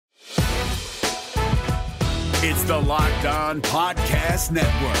It's the Locked On Podcast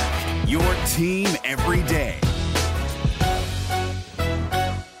Network, your team every day.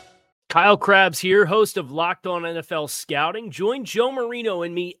 Kyle Krabs here, host of Locked On NFL Scouting. Join Joe Marino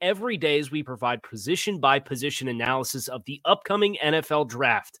and me every day as we provide position-by-position analysis of the upcoming NFL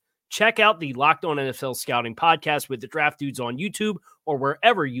Draft. Check out the Locked On NFL Scouting podcast with the Draft Dudes on YouTube or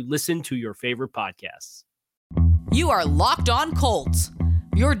wherever you listen to your favorite podcasts. You are Locked On Colts,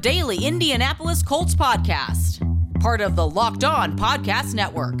 your daily Indianapolis Colts podcast. Part of the Locked On Podcast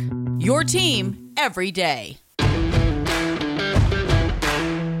Network, your team every day.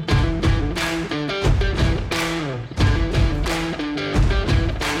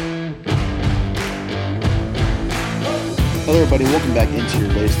 Hello, everybody. Welcome back into your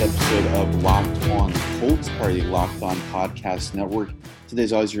latest episode of Locked On Colts, part of the Locked On Podcast Network.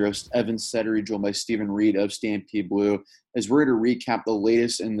 Today's always your host, Evan Settery, joined by Stephen Reed of Stampede Blue, as we're going to recap the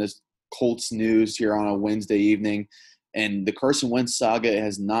latest in this Colts news here on a Wednesday evening. And the Carson Wentz saga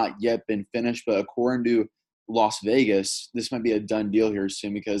has not yet been finished, but according to Las Vegas, this might be a done deal here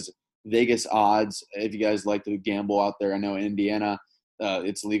soon because Vegas odds, if you guys like to gamble out there, I know in Indiana,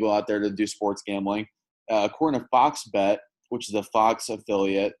 it's legal out there to do sports gambling. According to Fox Bet, which is a Fox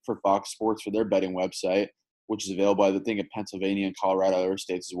affiliate for Fox Sports for their betting website, which is available, I think, in Pennsylvania and Colorado, other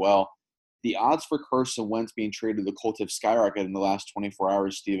states as well. The odds for Carson Wentz being traded to the Colts have skyrocketed in the last 24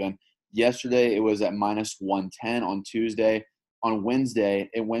 hours, Steven. Yesterday, it was at minus 110 on Tuesday. On Wednesday,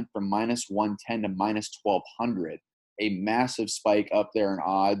 it went from minus 110 to minus 1,200, a massive spike up there in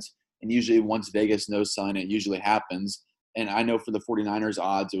odds. And usually once Vegas knows something, it usually happens. And I know for the 49ers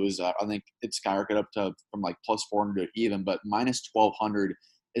odds, it was, I think it skyrocketed up to from like plus 400 to even, but minus 1,200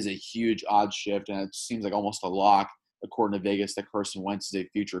 is a huge odd shift. And it seems like almost a lock, according to Vegas, that Carson Wentz is a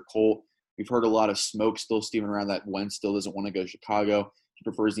future Colt. We've heard a lot of smoke still steaming around that Wentz still doesn't want to go to Chicago. He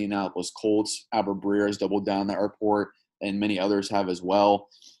prefers the Indianapolis Colts. Albert Breer has doubled down that report, and many others have as well.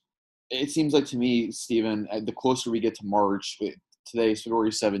 It seems like to me, Stephen, the closer we get to March, today is February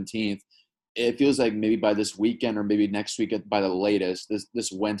 17th, it feels like maybe by this weekend or maybe next week by the latest,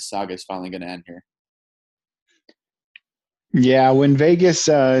 this Wentz saga is finally going to end here. Yeah, when Vegas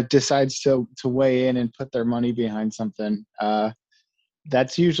decides to weigh in and put their money behind something,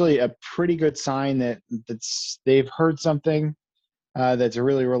 that's usually a pretty good sign that they've heard something that's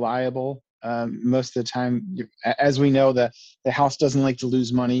really reliable. Most of the time, as we know, the house doesn't like to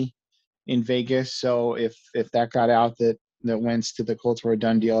lose money in Vegas. So if that got out that Wentz to the Colts were a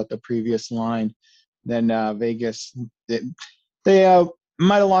done deal at the previous line, then Vegas they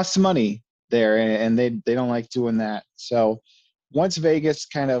might have lost some money there, and they don't like doing that. So once Vegas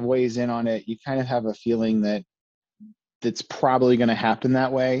kind of weighs in on it, you kind of have a feeling that it's probably going to happen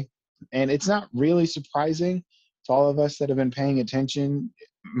that way. And it's not really surprising to all of us that have been paying attention.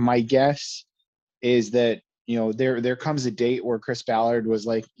 My guess is that, there comes a date where Chris Ballard was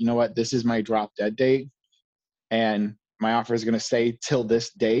like, you know what, this is my drop dead date, and my offer is going to stay till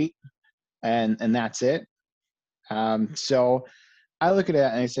this date, and that's it. So I look at it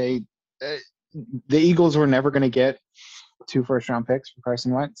and I say the Eagles were never going to get 2 first-round picks for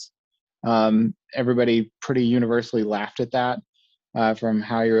Carson Wentz. Everybody pretty universally laughed at that from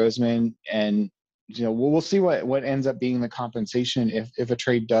Howie Roseman, and we'll see what ends up being the compensation if a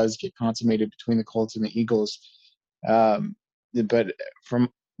trade does get consummated between the Colts and the Eagles. But from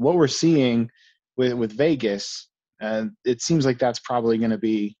what we're seeing with Vegas, it seems like that's probably going to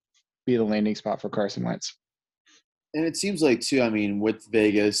be the landing spot for Carson Wentz. And it seems like, too, I mean, with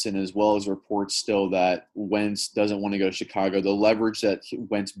Vegas and as well as reports still that Wentz doesn't want to go to Chicago, the leverage that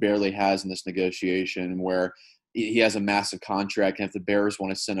Wentz barely has in this negotiation where he has a massive contract, and if the Bears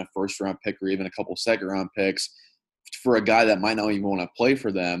want to send a first-round pick or even a couple second-round picks for a guy that might not even want to play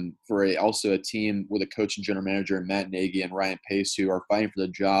for them, for also a team with a coach and general manager, Matt Nagy and Ryan Pace, who are fighting for the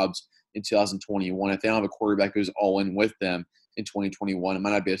jobs in 2021, if they don't have a quarterback who's all in with them in 2021, it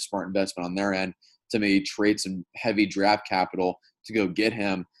might not be a smart investment on their end to maybe trade some heavy draft capital to go get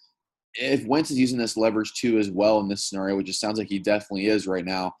him. If Wentz is using this leverage too as well in this scenario, which it sounds like he definitely is right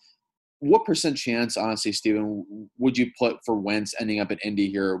now, what % chance, honestly, Steven, would you put for Wentz ending up at Indy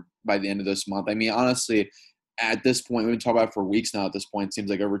here by the end of this month? I mean, honestly, at this point, we've been talking about it for weeks now at this point. It seems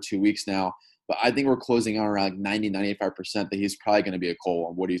like over 2 weeks now. But I think we're closing out around like 90-95% that he's probably going to be a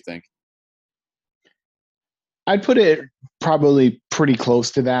Cole. What do you think? I'd put it probably pretty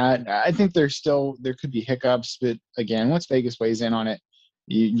close to that. I think there could be hiccups, but again, once Vegas weighs in on it,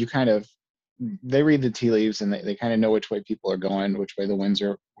 you kind of they read the tea leaves and they kind of know which way people are going, which way the winds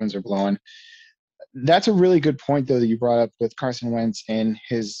are blowing. That's a really good point though that you brought up with Carson Wentz and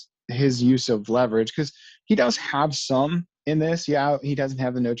his use of leverage, because he does have some in this. Yeah, he doesn't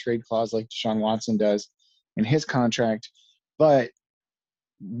have the no trade clause like Deshaun Watson does, in his contract. But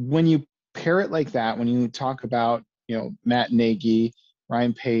when you pair it like that, when you talk about, Matt Nagy,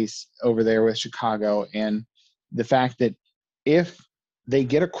 Ryan Pace over there with Chicago, and the fact that if they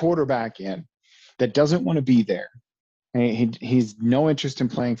get a quarterback in that doesn't want to be there, and he's no interest in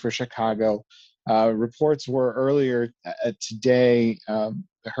playing for Chicago. Reports were earlier today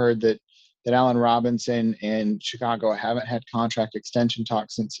heard that Allen Robinson and Chicago haven't had contract extension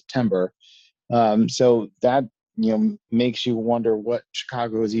talks since September. So that makes you wonder what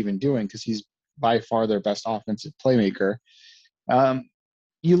Chicago is even doing, because he's by far their best offensive playmaker.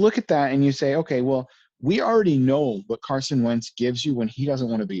 You look at that and you say, okay, well, we already know what Carson Wentz gives you when he doesn't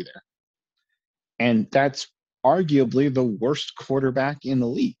want to be there. And that's arguably the worst quarterback in the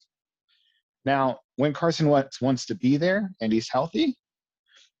league. Now, when Carson Wentz wants to be there and he's healthy,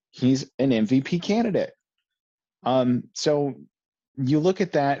 he's an MVP candidate. So you look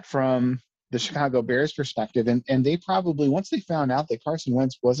at that from the Chicago Bears perspective, and they probably, once they found out that Carson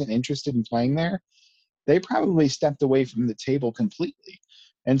Wentz wasn't interested in playing there, they probably stepped away from the table completely.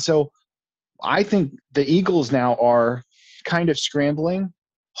 And so I think the Eagles now are kind of scrambling,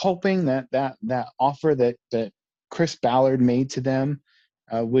 hoping that offer that Chris Ballard made to them,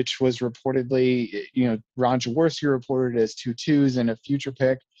 which was reportedly, Ron Jaworski reported as 2 and a future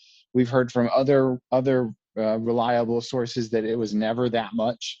pick. We've heard from other reliable sources that it was never that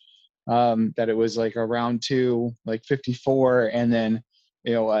much, that it was like a round 2, like 54, and then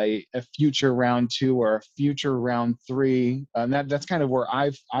a future round 2 or a future round 3. That's kind of where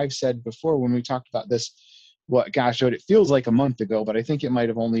I've said before when we talked about this. It feels like a month ago, but I think it might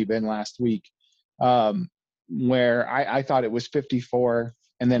have only been last week, where I thought it was 54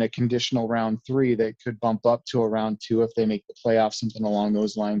 and then a conditional round 3 that could bump up to a round 2 if they make the playoffs, something along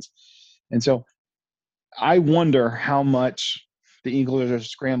those lines. And so I wonder how much the Eagles are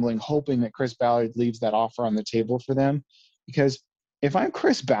scrambling, hoping that Chris Ballard leaves that offer on the table for them. Because if I'm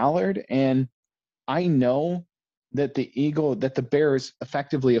Chris Ballard and I know that the Bears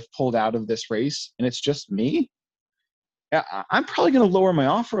effectively have pulled out of this race and it's just me, I'm probably going to lower my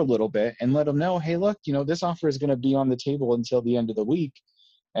offer a little bit and let them know, hey, look, this offer is going to be on the table until the end of the week.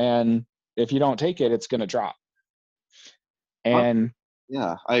 And if you don't take it, it's going to drop. And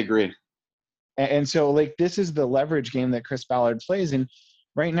yeah, I agree. And so, this is the leverage game that Chris Ballard plays. And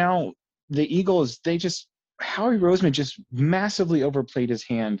right now, the Eagles, Howie Roseman just massively overplayed his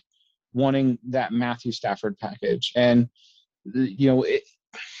hand wanting that Matthew Stafford package. And,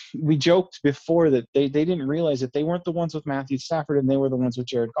 we joked before that they didn't realize that they weren't the ones with Matthew Stafford and they were the ones with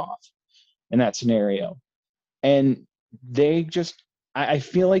Jared Goff in that scenario. And I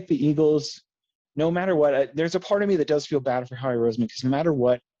feel like the Eagles, no matter what, there's a part of me that does feel bad for Howie Roseman, because no matter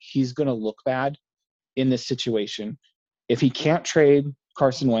what, he's going to look bad in this situation. If he can't trade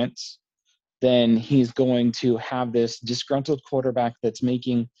Carson Wentz, then he's going to have this disgruntled quarterback that's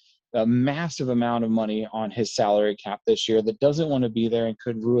making a massive amount of money on his salary cap this year that doesn't want to be there and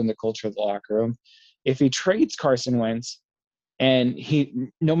could ruin the culture of the locker room. If he trades Carson Wentz, and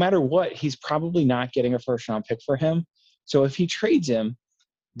no matter what, he's probably not getting a first-round pick for him. So if he trades him,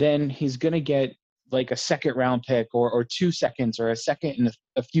 then he's going to get like a second-round pick or 2 seconds or a second and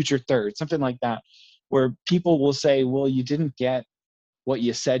a future third, something like that, where people will say, well, you didn't get what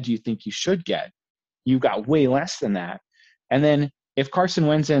you said you think you should get. You got way less than that. And then if Carson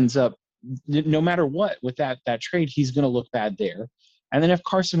Wentz ends up, no matter what, with that trade, he's going to look bad there. And then if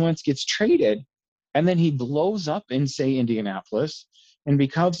Carson Wentz gets traded and then he blows up in, say, Indianapolis and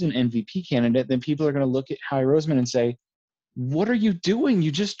becomes an MVP candidate, then people are going to look at Howie Roseman and say, what are you doing?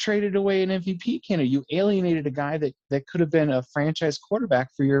 You just traded away an MVP candidate. You alienated a guy that could have been a franchise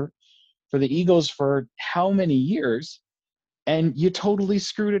quarterback for the Eagles for how many years, and you totally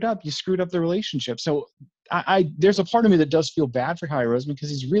screwed it up. You screwed up the relationship. So there's a part of me that does feel bad for Howie Roseman, because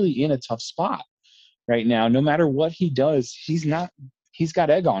he's really in a tough spot right now. No matter what he does, he's got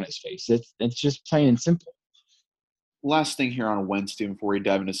egg on his face. It's just plain and simple. Last thing here on Wednesday before we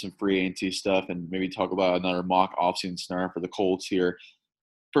dive into some free agency stuff and maybe talk about another mock offseason scenario for the Colts here.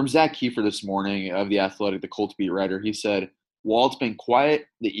 From Zach Kiefer this morning of The Athletic, the Colts beat writer, he said, while it's been quiet,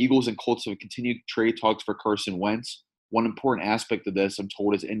 the Eagles and Colts have continued trade talks for Carson Wentz. One important aspect of this, I'm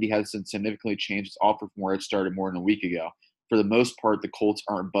told, is Indy hasn't significantly changed its offer from where it started more than a week ago. For the most part, the Colts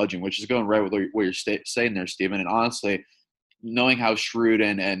aren't budging, which is going right with what you're saying there, Steven. And honestly, knowing how shrewd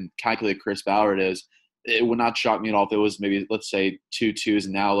and calculated Chris Ballard is, it would not shock me at all if it was maybe, let's say, 2 2s,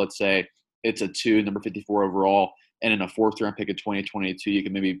 and now let's say it's a 2, number 54 overall, and in a 4th-round pick in 2022, you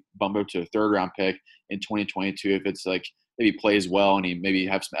can maybe bump up to a 3rd-round pick in 2022 if it's like maybe plays well and he maybe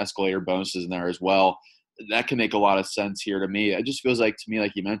have some escalator bonuses in there as well. That can make a lot of sense here to me. It just feels like, to me,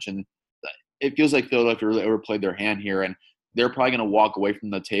 like you mentioned, it feels like Philadelphia really overplayed their hand here, and they're probably going to walk away from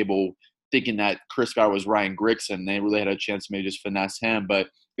the table thinking that Chris Ballard was Ryan Grigson. They really had a chance to maybe just finesse him, but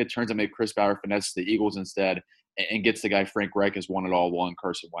it turns out maybe Chris Ballard finesses the Eagles instead and gets the guy Frank Reich has won it all while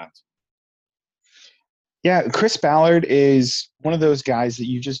Carson Wentz. Yeah, Chris Ballard is one of those guys that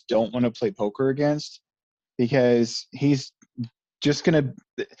you just don't want to play poker against, because he's just going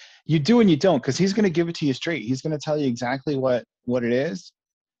to – you do and you don't, because he's going to give it to you straight. He's going to tell you exactly what it is.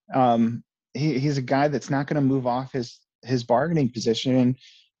 He's a guy that's not going to move off his bargaining position. And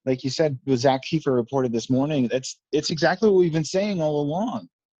like you said, Zach Kiefer reported this morning, it's exactly what we've been saying all along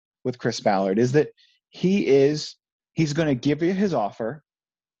with Chris Ballard, is that he's going to give you his offer,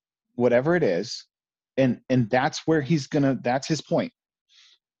 whatever it is, and that's where that's his point.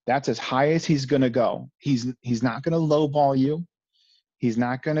 That's as high as he's going to go. He's not going to lowball you. He's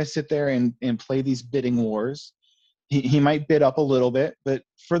not going to sit there and play these bidding wars. He might bid up a little bit, but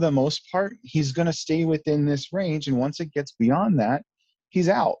for the most part, he's going to stay within this range. And once it gets beyond that, he's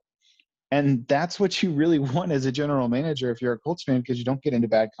out. And that's what you really want as a general manager if you're a Colts fan, because you don't get into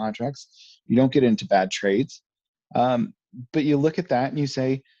bad contracts. You don't get into bad trades. But you look at that and you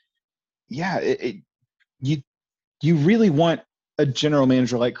say, yeah, you really want a general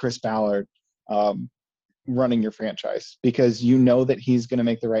manager like Chris Ballard running your franchise, because you know that he's going to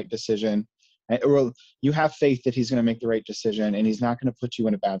make the right decision. Or you have faith that he's going to make the right decision, and he's not going to put you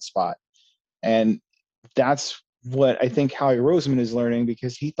in a bad spot. And that's what I think Howie Roseman is learning,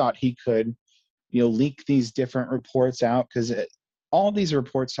 because he thought he could, leak these different reports out, because all these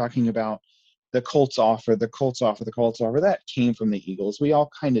reports talking about the Colts offer, that came from the Eagles. We all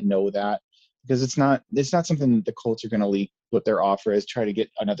kind of know that, because it's not something that the Colts are going to leak what their offer is, try to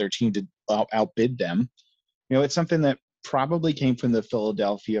get another team to outbid them. It's something that probably came from the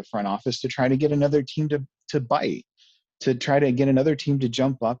Philadelphia front office to try to get another team to bite, to try to get another team to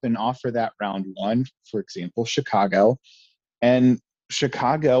jump up and offer that round one, for example, Chicago. And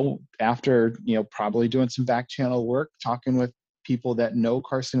Chicago, after, probably doing some back channel work, talking with people that know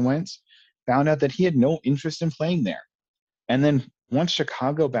Carson Wentz, found out that he had no interest in playing there. And then once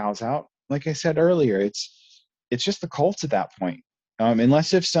Chicago bows out, like I said earlier, it's just the Colts at that point.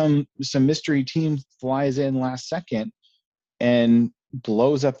 Unless if some mystery team flies in last second and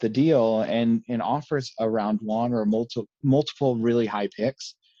blows up the deal and offers a round one or multiple really high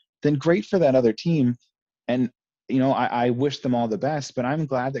picks, then great for that other team. And, I wish them all the best, but I'm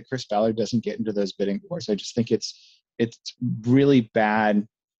glad that Chris Ballard doesn't get into those bidding wars. I just think it's really bad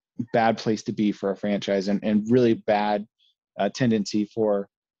place to be for a franchise, and really bad tendency for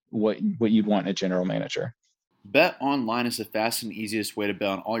what you'd want in a general manager. Bet online is the fastest and easiest way to bet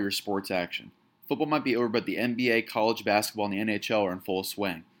on all your sports action. Football might be over, but the NBA, college basketball, and the NHL are in full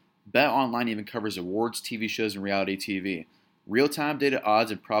swing. Bet online even covers awards, TV shows, and reality TV. Real-time data,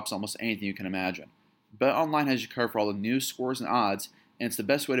 odds, and props on almost anything you can imagine. Bet online has you covered for all the news, scores, and odds, and it's the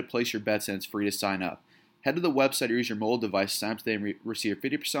best way to place your bets, and it's free to sign up. Head to the website or use your mobile device to sign up today and receive a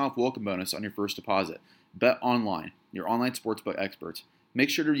 50% off welcome bonus on your first deposit. Bet online, your online sportsbook experts. Make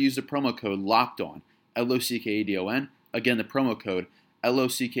sure to use the promo code LOCKEDON, LOCKEDON. Again, the promo code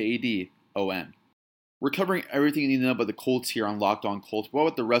LOCKEDON. We're covering everything you need to know about the Colts here on Locked On Colts. What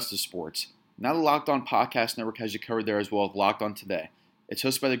about the rest of sports? Now the Locked On Podcast Network has you covered there as well as Locked On Today. It's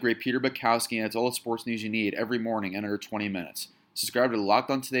hosted by the great Peter Bukowski, and it's all the sports news you need every morning in under 20 minutes. Subscribe to the Locked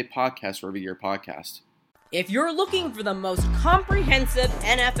On Today podcast wherever you get your podcast. If you're looking for the most comprehensive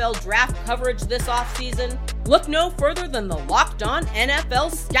NFL draft coverage this offseason, look no further than the Locked On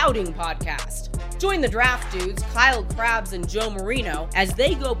NFL Scouting Podcast. Join the draft dudes, Kyle Krabs and Joe Marino, as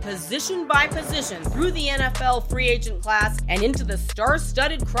they go position by position through the NFL free agent class and into the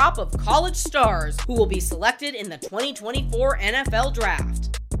star-studded crop of college stars who will be selected in the 2024 NFL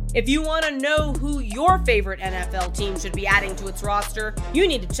Draft. If you want to know who your favorite NFL team should be adding to its roster, you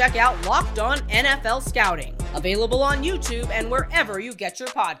need to check out Locked On NFL Scouting, available on YouTube and wherever you get your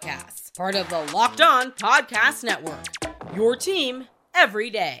podcasts. Part of the Locked On Podcast Network, your team every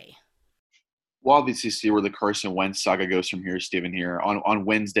day. We'll obviously see where the Carson Wentz saga goes from here, Stephen, here. On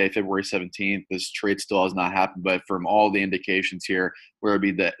Wednesday, February 17th, this trade still has not happened, but from all the indications here, where it would be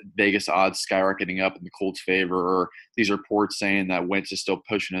the Vegas odds skyrocketing up in the Colts' favor, or these reports saying that Wentz is still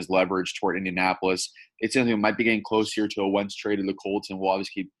pushing his leverage toward Indianapolis, it's something that might be getting close here to a Wentz trade to the Colts, and we'll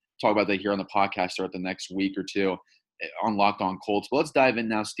obviously keep talking about that here on the podcast throughout the next week or two on Locked On Colts. But let's dive in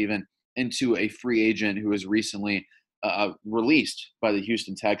now, Stephen, into a free agent who was recently released by the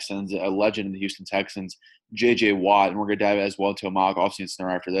Houston Texans, a legend of the Houston Texans, J.J. Watt, and we're going to dive as well into a mock offseason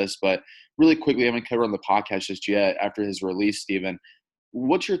scenario after this. But really quickly, I haven't covered on the podcast just yet after his release, Stephen.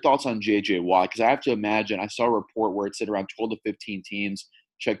 What's your thoughts on J.J. Watt? Because I have to imagine, I saw a report where it said around 12 to 15 teams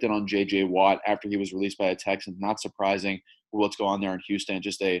checked in on J.J. Watt after he was released by the Texans. Not surprising for what's going on there in Houston.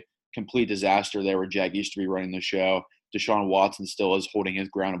 Just a complete disaster there where Jag used to be running the show. Deshaun Watson still is holding his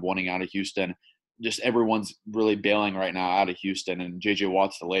ground of wanting out of Houston. Just everyone's really bailing right now out of Houston, and J.J.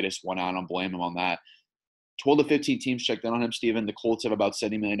 Watt's the latest one out. I don't blame him on that. 12 to 15 teams checked in on him, Steven. The Colts have about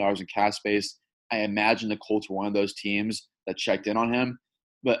 $70 million in cap space. I imagine the Colts were one of those teams that checked in on him.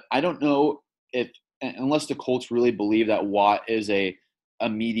 But I don't know if – unless the Colts really believe that Watt is a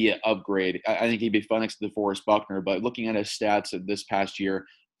immediate upgrade. I think he'd be fun next to DeForest Buckner. But looking at his stats of this past year,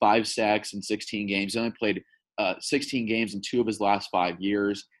 5 sacks in 16 games. He only played 16 games in 2 of his last 5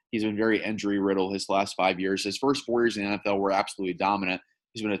 years. He's been very injury-riddled his last 5 years. His first 4 years in the NFL were absolutely dominant.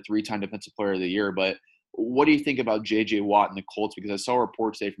 He's been a 3-time Defensive Player of the Year. But what do you think about J.J. Watt and the Colts? Because I saw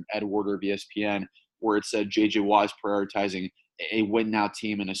reports today from Ed Werder of ESPN where it said J.J. Watt is prioritizing a win-now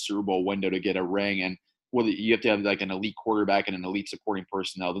team in a Super Bowl window to get a ring. And whether you have to have like an elite quarterback and an elite supporting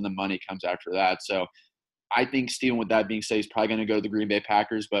personnel, then the money comes after that. So I think, Steven, with that being said, he's probably going to go to the Green Bay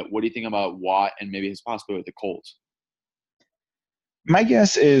Packers. But what do you think about Watt and maybe his possibility with the Colts? My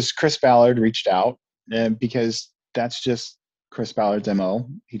guess is Chris Ballard reached out because that's just Chris Ballard's MO.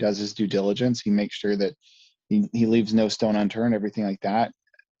 He does his due diligence. He makes sure that he leaves no stone unturned, everything like that.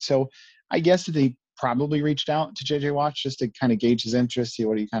 So I guess that they probably reached out to J.J. Watt just to kind of gauge his interest, see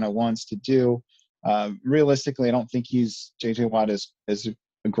what he kind of wants to do. Realistically, I don't think J.J. Watt is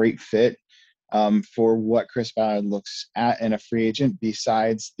a great fit for what Chris Ballard looks at in a free agent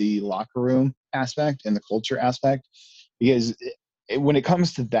besides the locker room aspect and the culture aspect. Because when it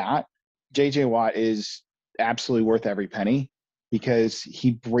comes to that, J.J. Watt is absolutely worth every penny because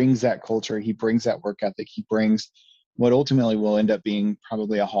he brings that culture, he brings that work ethic, he brings what ultimately will end up being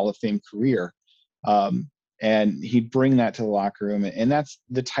probably a Hall of Fame career. And he'd bring that to the locker room. And that's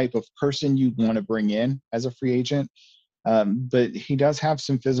the type of person you want to bring in as a free agent. But he does have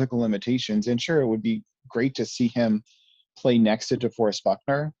some physical limitations. And sure, it would be great to see him play next to DeForest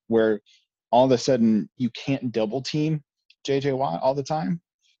Buckner, where all of a sudden you can't double team J.J. Watt all the time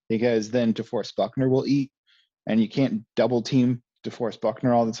because then DeForest Buckner will eat. And you can't double team DeForest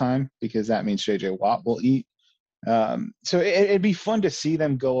Buckner all the time because that means J.J. Watt will eat. So it'd be fun to see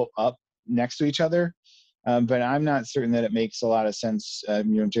them go up next to each other. But I'm not certain that it makes a lot of sense.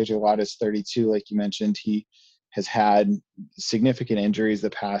 J.J. Watt is 32, like you mentioned. He has had significant injuries the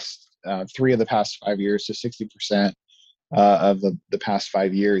past 3 of the past 5 years. So 60% of the past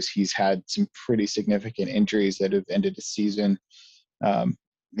 5 years, he's had some pretty significant injuries that have ended the season.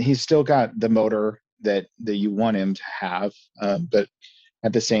 He's still got the motor that you want him to have, but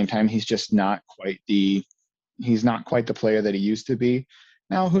at the same time, he's just not quite the player that he used to be.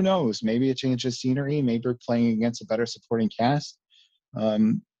 Now, who knows? Maybe a change of scenery. Maybe we're playing against a better supporting cast.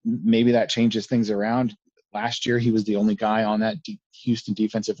 Maybe that changes things around. Last year, he was the only guy on that Houston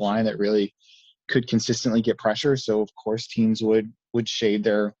defensive line that really could consistently get pressure. So, of course, teams would shade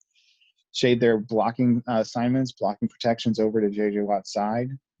their blocking assignments, blocking protections over to J.J. Watt's side.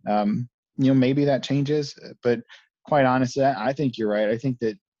 Maybe that changes. But quite honestly, I think you're right. I think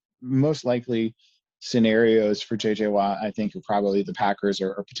that most likely scenarios for J.J. Watt, I think, are probably the Packers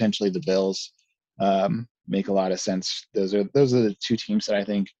or potentially the Bills. Make a lot of sense. Those are the 2 teams that I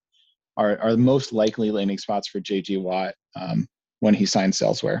think are the most likely landing spots for J.J. Watt when he signs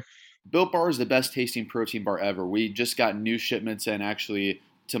elsewhere. Built Bar is the best tasting protein bar ever. We just got new shipments in actually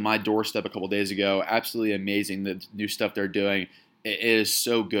to my doorstep a couple days ago. Absolutely amazing, the new stuff they're doing. It is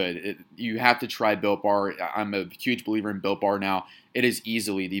so good. You have to try Built Bar. I'm a huge believer in Built Bar now. It is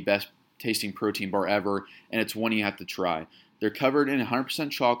easily the best tasting protein bar ever, and it's one you have to try. They're covered in 100%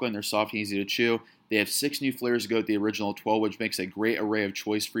 chocolate, and they're soft and easy to chew. They have 6 new flavors to go with the original 12, which makes a great array of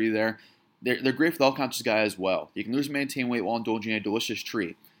choice for you there. They're great for the health-conscious guy as well. You can lose and maintain weight while indulging in a delicious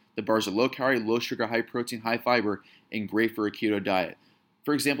treat. The bars are low-calorie, low-sugar, high-protein, high-fiber, and great for a keto diet.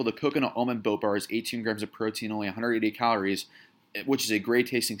 For example, the Coconut Almond Built Bar is 18 grams of protein, only 180 calories, which is a great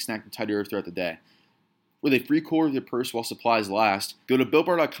tasting snack to tide you over throughout the day. With a free cooler with your purse while supplies last, go to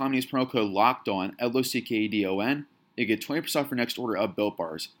BuiltBar.com and use promo code LOCKEDON, LOCKEDON. You get 20% off your next order of Built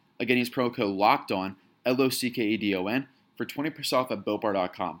Bars. Again, use promo code LOCKEDON, LOCKEDON, for 20% off at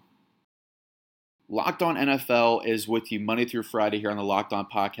BuiltBar.com. Locked On NFL is with you Monday through Friday here on the Locked On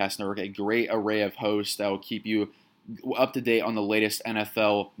Podcast Network, a great array of hosts that will keep you up to date on the latest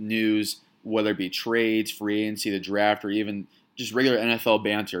NFL news, whether it be trades, free agency, the draft, or even just regular NFL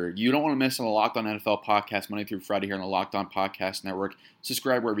banter. You don't want to miss on the Locked On NFL Podcast Monday through Friday here on the Locked On Podcast Network.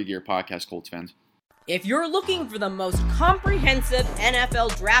 Subscribe wherever you get your podcast, Colts fans. If you're looking for the most comprehensive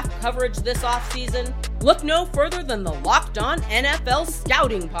NFL draft coverage this offseason, look no further than the Locked On NFL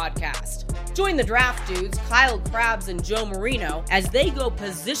Scouting Podcast. Join the draft dudes, Kyle Krabs and Joe Marino, as they go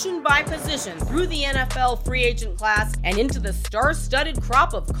position by position through the NFL free agent class and into the star-studded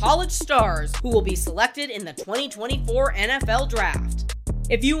crop of college stars who will be selected in the 2024 NFL Draft.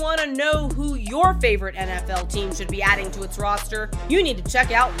 If you want to know who your favorite NFL team should be adding to its roster, you need to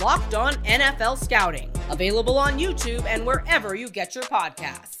check out Locked On NFL Scouting, available on YouTube and wherever you get your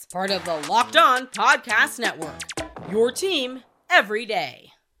podcasts. Part of the Locked On Podcast Network, your team every day.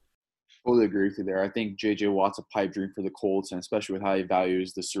 Totally agree with you there. I think J.J. Watt's a pipe dream for the Colts, and especially with how he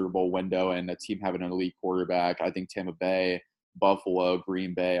values the Super Bowl window and a team having an elite quarterback. I think Tampa Bay, Buffalo,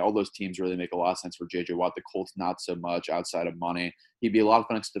 Green Bay, all those teams really make a lot of sense for J.J. Watt. The Colts, not so much outside of money. He'd be a lot of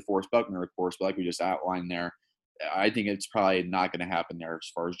fun next to DeForest Buckner, of course, but like we just outlined there, I think it's probably not going to happen there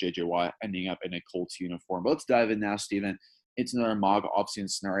as far as J.J. Watt ending up in a Colts uniform. But let's dive in now, Steven. It's another mock offseason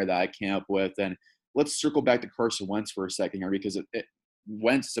scenario that I came up with, and let's circle back to Carson Wentz for a second here because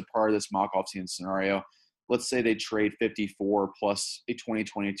Wentz is a part of this mock offseason scenario. Let's say they trade 54 plus a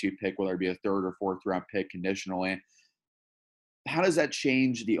 2022 pick, whether it be a third or fourth round pick conditionally. How does that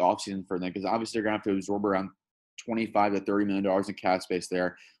change the offseason for them? Because obviously they're going to have to absorb around $25 to $30 million in cap space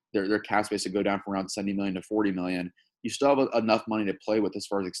there. Their cap space would go down from around $70 million to $40 million. You still have enough money to play with as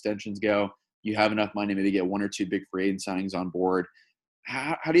far as extensions go. You have enough money to maybe get one or two big free agent signings on board.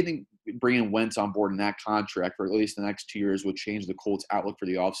 How do you think bringing Wentz on board in that contract for at least the next 2 years would change the Colts' outlook for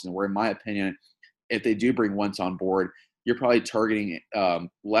the offseason? Where, in my opinion, if they do bring Wentz on board, you're probably targeting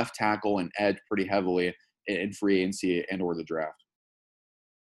left tackle and edge pretty heavily in free agency and or the draft.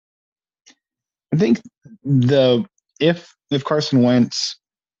 I think if Carson Wentz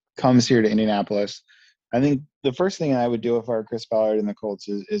comes here to Indianapolis, I think the first thing I would do if I were Chris Ballard and the Colts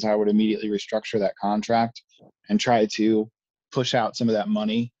is I would immediately restructure that contract and try to push out some of that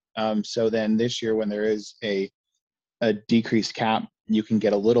money. So then this year when there is a decreased cap, you can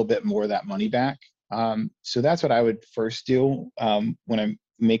get a little bit more of that money back. So that's what I would first do when I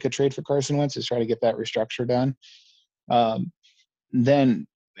make a trade for Carson Wentz, is try to get that restructure done. Then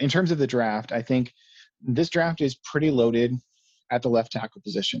in terms of the draft, I think this draft is pretty loaded at the left tackle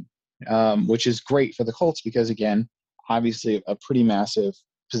position, which is great for the Colts because, again, obviously a pretty massive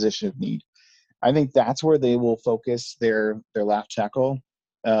position of need. I think that's where they will focus their left tackle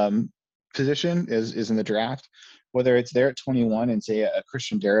position is in the draft, whether it's there at 21 and say a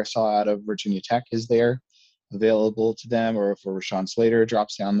Christian Darrisaw out of Virginia Tech is there available to them, or if Rashawn Slater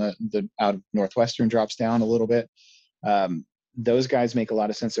drops down the out of Northwestern drops down a little bit. Those guys make a lot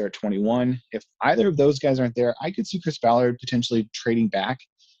of sense there at 21. If either of those guys aren't there, I could see Chris Ballard potentially trading back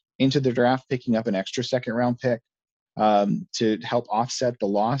into the draft, picking up an extra second round pick to help offset the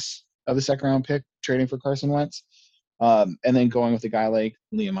loss of the second round pick, trading for Carson Wentz. And then going with a guy like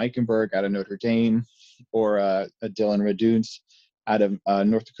Liam Eichenberg out of Notre Dame or a Dylan Raduns out of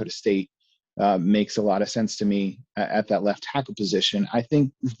North Dakota State makes a lot of sense to me at that left tackle position. I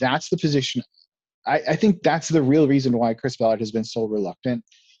think that's the position. I think that's the real reason why Chris Ballard has been so reluctant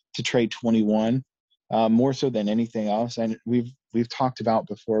to trade 21, more so than anything else. And we've talked about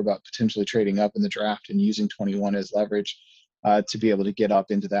before about potentially trading up in the draft and using 21 as leverage to be able to get up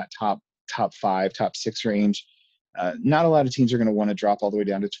into that top 5, top 6 range. Not a lot of teams are going to want to drop all the way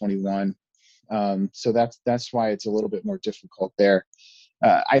down to 21. So that's why it's a little bit more difficult there.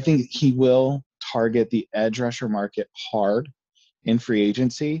 I think he will target the edge rusher market hard in free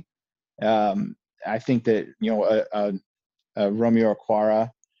agency. I think that, Romeo Okwara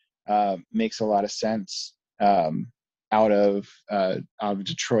makes a lot of sense out of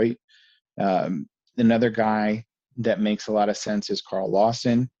Detroit. Another guy that makes a lot of sense is Carl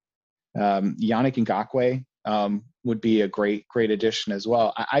Lawson. Yannick Ngakoue would be a great addition as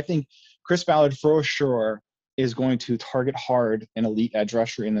well. I think Chris Ballard for sure is going to target hard an elite edge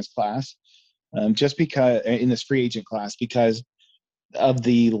rusher in this class, just because in this free agent class, because of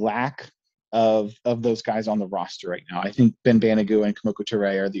the lack of those guys on the roster right now. I think Ben Banogu and Kamoko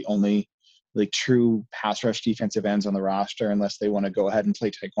Toure are the only true pass rush defensive ends on the roster, unless they want to go ahead and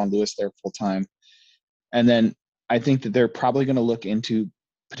play Taekwon Lewis there full time. And then I think that they're probably going to look into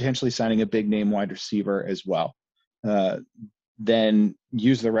potentially signing a big name wide receiver as well. Then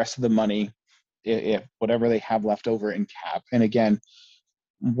use the rest of the money, if whatever they have left over in cap. And again,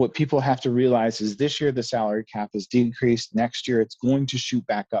 what people have to realize is this year the salary cap is decreased. Next year it's going to shoot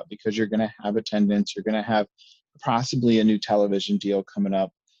back up because you're going to have attendance. You're going to have possibly a new television deal coming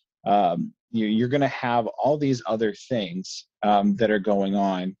up. You're going to have all these other things that are going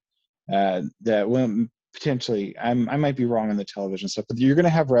on that will potentially, I might be wrong on the television stuff, but you're going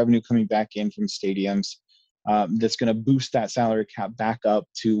to have revenue coming back in from stadiums that's going to boost that salary cap back up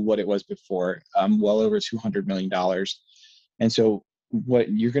to what it was before, well over $200 million. And so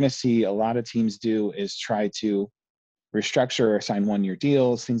what you're going to see a lot of teams do is try to restructure or sign 1-year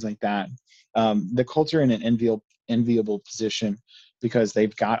deals, things like that. The Colts are in an enviable position because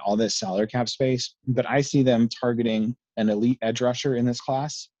they've got all this salary cap space, but I see them targeting an elite edge rusher in this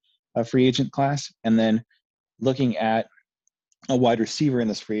class, a free agent class, and then looking at a wide receiver in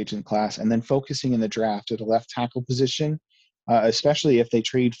this free agent class, and then focusing in the draft at a left tackle position, especially if they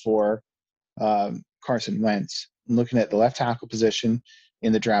trade for Carson Wentz, looking at the left tackle position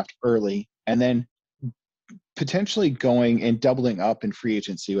in the draft early, and then potentially going and doubling up in free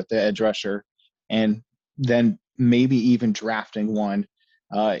agency with the edge rusher, and then maybe even drafting one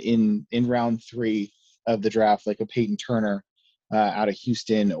in round 3 of the draft, like a Peyton Turner out of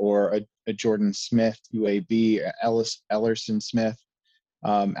Houston, or a Jordan Smith, UAB, Ellerson Smith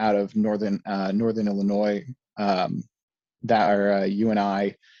out of Northern Illinois, that are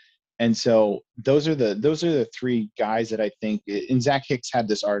UNI. And so those are the 3 guys that I think. And Zach Hicks had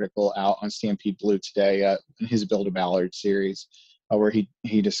this article out on Stampede Blue today in his Build a Ballard series, where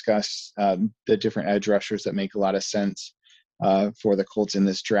he discussed the different edge rushers that make a lot of sense for the Colts in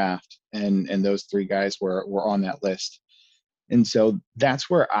this draft, and those 3 guys were on that list. And so that's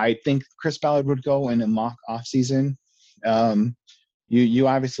where I think Chris Ballard would go in a mock offseason. You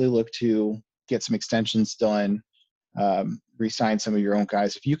obviously look to get some extensions done, re-sign some of your own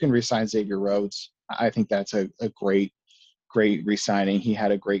guys. If you can re-sign Xavier Rhodes, I think that's a great re-signing. He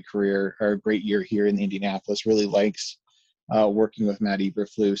had a great career, or a great year here in Indianapolis. Really likes working with Matt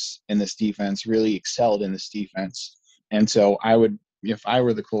Eberflus in this defense, really excelled in this defense. And so I would, if I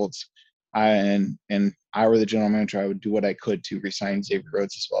were the Colts, and I were the general manager, I would do what I could to re-sign Xavier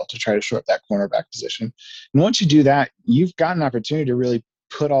Rhodes as well, to try to shore up that cornerback position. And once you do that, you've got an opportunity to really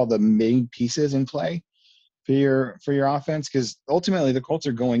put all the main pieces in play for your offense, because ultimately the Colts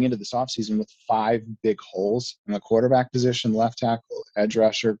are going into this offseason with 5 big holes in the quarterback position, left tackle, edge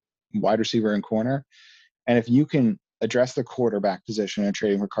rusher, wide receiver, and corner. And if you can address the quarterback position and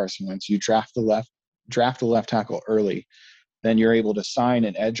trading for Carson Wentz, you draft the left tackle early, then you're able to sign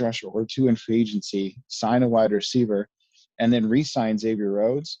an edge rusher or 2 in free agency, sign a wide receiver, and then re-sign Xavier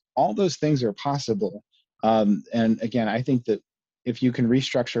Rhodes. All those things are possible. And again, I think that if you can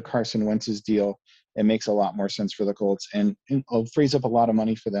restructure Carson Wentz's deal, it makes a lot more sense for the Colts, and it frees up a lot of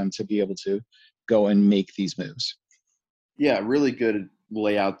money for them to be able to go and make these moves. Yeah, really good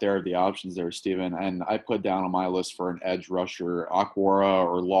layout there of the options there, Steven. And I put down on my list for an edge rusher, Aquara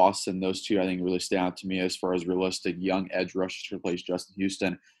or Lawson. Those 2, I think, really stand out to me as far as realistic young edge rushers to replace Justin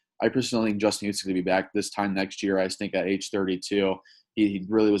Houston. I personally think Justin Houston's going to be back this time next year. I think at age 32, he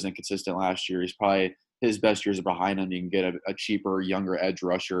really was inconsistent last year. He's probably – his best years are behind him. You can get a cheaper, younger edge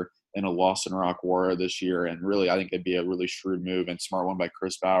rusher in a Lawson or Aquara this year. And really, I think it'd be a really shrewd move and smart one by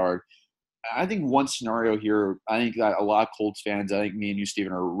Chris Ballard. I think one scenario here, I think that a lot of Colts fans, I think me and you,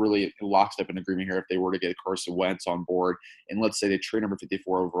 Steven, are really lockstep in agreement here if they were to get Carson Wentz on board. And let's say they trade number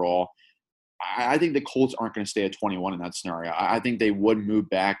 54 overall. I think the Colts aren't going to stay at 21 in that scenario. I think they would move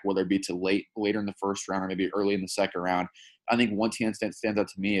back, whether it be to later in the first round or maybe early in the second round. I think one team that stands out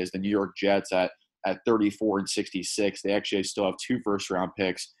to me is the New York Jets at 34 and 66. They actually still have 2 first-round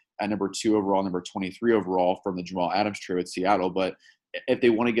picks at number 2 overall, number 23 overall from the Jamal Adams trio at Seattle. But if they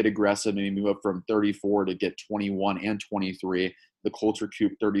want to get aggressive, maybe move up from 34 to get 21 and 23, the Colts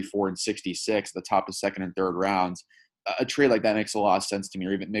recoup 34 and 66 at the top of second and third rounds. A trade like that makes a lot of sense to me,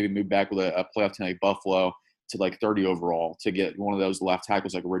 or even maybe move back with a playoff team like Buffalo to like 30 overall to get one of those left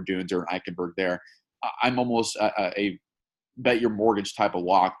tackles like Raduns or Eichenberg there. I'm almost a bet your mortgage type of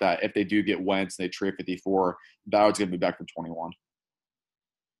lock that if they do get Wentz and they trade 54, Ballard's going to be back from 21.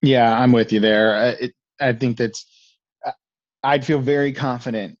 Yeah, I'm with you there. I think I'd feel very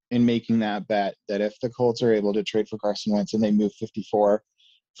confident in making that bet that if the Colts are able to trade for Carson Wentz and they move 54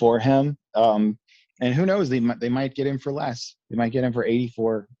 for him, and who knows, they might get him for less. They might get him for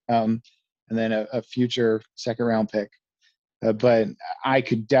 84, and then a future second-round pick. But I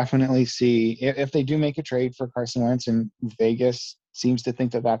could definitely see if they do make a trade for Carson Wentz, and Vegas seems to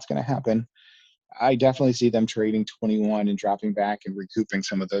think that that's going to happen, I definitely see them trading 21 and dropping back and recouping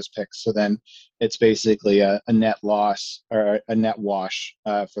some of those picks. So then it's basically a net loss or a net wash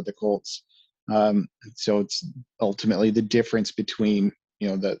for the Colts. So it's ultimately the difference between,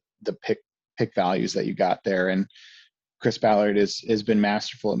 the pick values that you got there. And Chris Ballard has been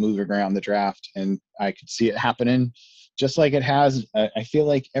masterful at moving around the draft, and I could see it happening just like it has. I feel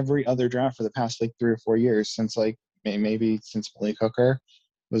like every other draft for the past 3 or 4 years since maybe since Malik Hooker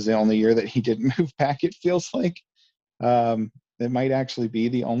was the only year that he didn't move back. It feels like it might actually be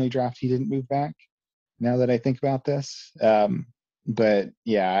the only draft he didn't move back, now that I think about this. But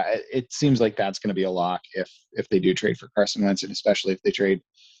yeah, it seems like that's going to be a lock if they do trade for Carson Wentz, and especially if they trade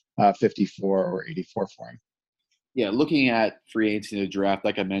 54 or 84 for him. Yeah, looking at free agency in the draft,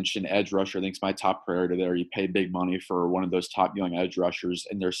 like I mentioned, edge rusher I think is my top priority there. You pay big money for one of those top young edge rushers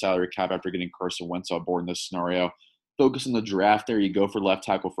in their salary cap after getting Carson Wentz on board in this scenario. Focus on the draft there. You go for left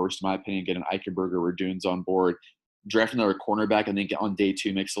tackle first, in my opinion, get an Eichenberger or Dunes on board. Drafting another cornerback, I think on day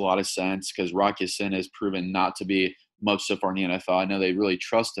 2 makes a lot of sense because Rocky Sin has proven not to be much so far in the NFL. I know they really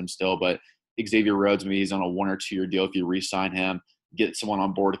trust him still, but Xavier Rhodes, maybe he's on a 1 or 2 year deal if you re-sign him, get someone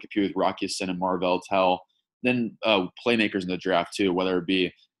on board to compete with Rocky Sin and Marvell Tell. Then playmakers in the draft too, whether it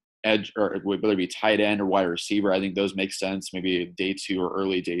be edge or whether it be tight end or wide receiver. I think those make sense. Maybe day 2 or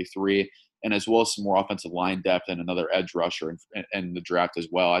early day 3, and as well as some more offensive line depth and another edge rusher in the draft as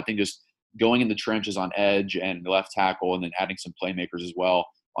well. I think just going in the trenches on edge and left tackle, and then adding some playmakers as well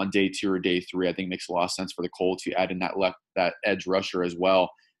on day 2 or day 3, I think makes a lot of sense for the Colts to add in that edge rusher as well,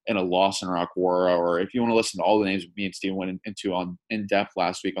 and a Lawson or Aquara, or if you want to listen to all the names me and Steve went into in depth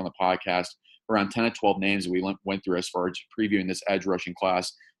last week on the podcast. Around 10 to 12 names that we went through as far as previewing this edge rushing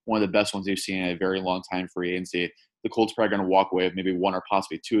class. One of the best ones we've seen in a very long time free agency. The Colts are probably going to walk away with maybe 1 or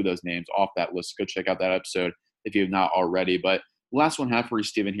possibly 2 of those names off that list. Go check out that episode if you have not already. But the last one I have for you,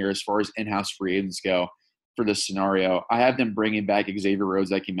 Steven, here, as far as in-house free agents go for this scenario, I have them bringing back Xavier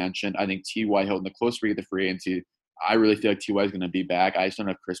Rhodes, like you mentioned. I think T.Y. Hilton, the closer we get the free agency, I really feel like T.Y. is going to be back. I just don't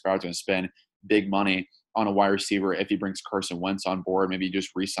know if Chris Ballard's going to spend big money on a wide receiver if he brings Carson Wentz on board. Maybe you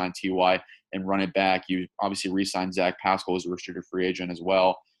just re-sign T.Y. and run it back. You obviously re-sign Zach Pascal as a restricted free agent as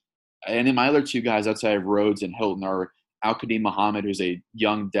well. And then my other 2 guys outside of Rhodes and Hilton are Al-Qadim Muhammad, who's a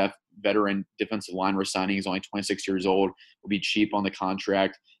young, veteran defensive line we're signing. He's only 26 years old, will be cheap on the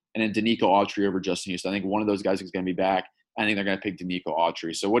contract. And then Danico Autry over Justin Houston. I think one of those guys is going to be back. I think they're going to pick Danico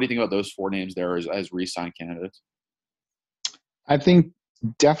Autry. So what do you think about those 4 names there as re-sign candidates? I think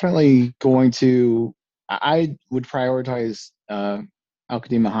definitely I would prioritize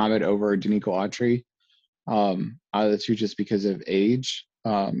Al-Qadim Muhammad over Danico Autry out of the 2 just because of age.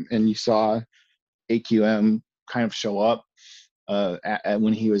 And you saw AQM kind of show up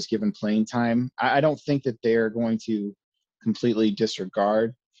when he was given playing time. I don't think that they're going to completely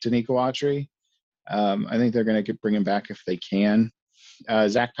disregard Danico Autry. I think they're going to bring him back if they can.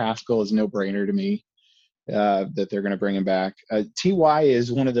 Zach Pascal is a no-brainer to me that they're going to bring him back. T.Y.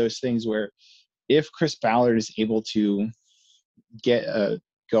 is one of those things where if Chris Ballard is able to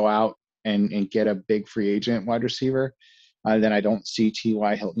go out and get a big free agent wide receiver, then I don't see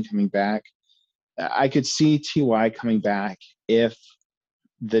T.Y. Hilton coming back. I could see T.Y. coming back if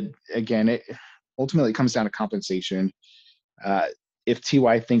it ultimately comes down to compensation. If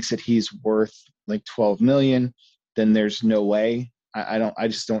T.Y. thinks that he's worth like $12 million, then there's no way. I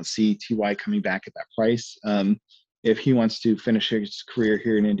just don't see T.Y. coming back at that price. If he wants to finish his career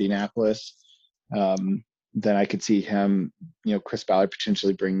here in Indianapolis, then I could see him, Chris Ballard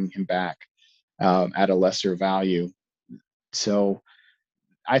potentially bringing him back at a lesser value. So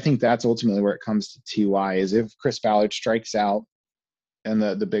I think that's ultimately where it comes to T.Y. is if Chris Ballard strikes out in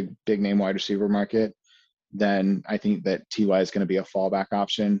the big name wide receiver market, then I think that T.Y. is going to be a fallback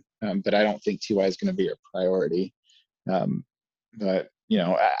option. But I don't think T.Y. is going to be a priority. But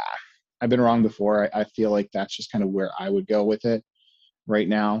I've been wrong before. I feel like that's just kind of where I would go with it right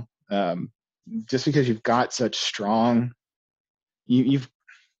now. Just because you've got such strong, the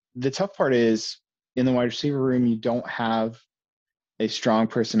tough part is in the wide receiver room, you don't have a strong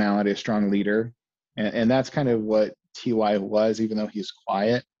personality, a strong leader. And that's kind of what T.Y. was, even though he was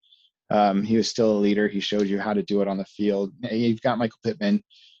quiet. He was still a leader. He showed you how to do it on the field. You've got Michael Pittman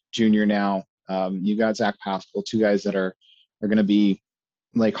Jr. now. You've got Zach Pascal, 2 guys that are going to be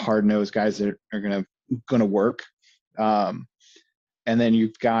like hard-nosed guys that are going to work. And then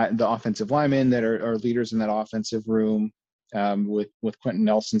you've got the offensive linemen that are leaders in that offensive room. With Quentin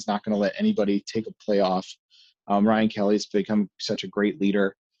Nelson's not going to let anybody take a play off. Ryan Kelly's become such a great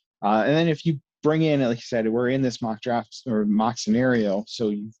leader. And then if you bring in, like you said, we're in this mock draft or mock scenario, so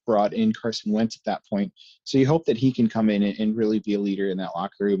you've brought in Carson Wentz at that point. So you hope that he can come in and really be a leader in that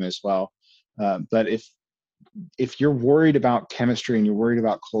locker room as well. But if you're worried about chemistry and you're worried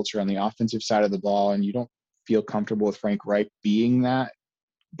about culture on the offensive side of the ball and you don't feel comfortable with Frank Reich being that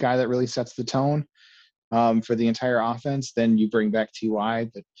guy that really sets the tone for the entire offense, then you bring back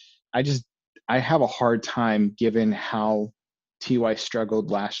T.Y. But I have a hard time, given how T.Y. struggled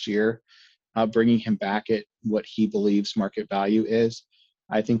last year, bringing him back at what he believes market value is.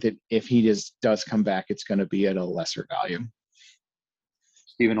 I think that if he does come back, it's going to be at a lesser value.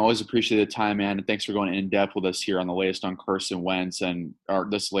 Steven, always appreciate the time, man. And thanks for going in depth with us here on the latest on Carson Wentz and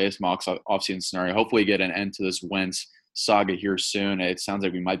this latest mock offseason scenario. Hopefully get an end to this Wentz saga here soon. It sounds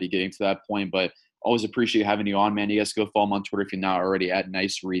like we might be getting to that point, but always appreciate having you on, man. You guys go follow him on Twitter if you're not already at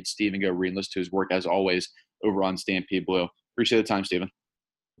Nice Read. Steven, go read and listen to his work as always over on Stampede Blue. Appreciate the time, Steven.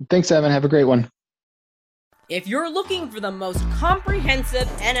 Thanks, Evan. Have a great one. If you're looking for the most comprehensive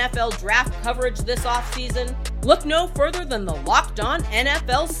NFL draft coverage this offseason, look no further than the Locked On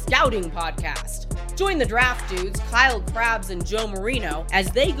NFL Scouting Podcast. Join the draft dudes, Kyle Krabs and Joe Marino,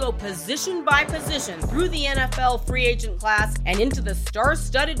 as they go position by position through the NFL free agent class and into the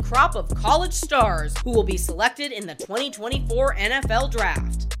star-studded crop of college stars who will be selected in the 2024 NFL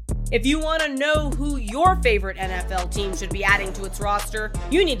Draft. If you want to know who your favorite NFL team should be adding to its roster,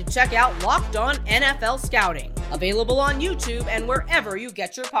 you need to check out Locked On NFL Scouting, available on YouTube and wherever you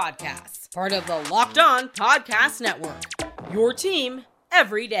get your podcasts. Part of the Locked On Podcast Network, your team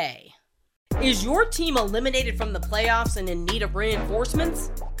every day. Is your team eliminated from the playoffs and in need of reinforcements?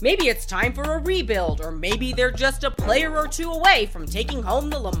 Maybe it's time for a rebuild, or maybe they're just a player or two away from taking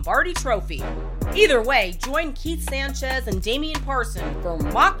home the Lombardi Trophy. Either way, join Keith Sanchez and Damian Parson for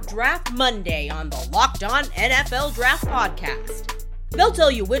Mock Draft Monday on the Locked On NFL Draft Podcast. They'll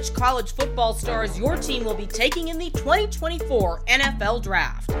tell you which college football stars your team will be taking in the 2024 NFL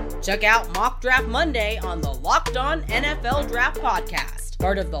Draft. Check out Mock Draft Monday on the Locked On NFL Draft Podcast,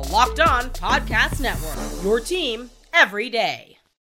 part of the Locked On Podcast Network, your team every day.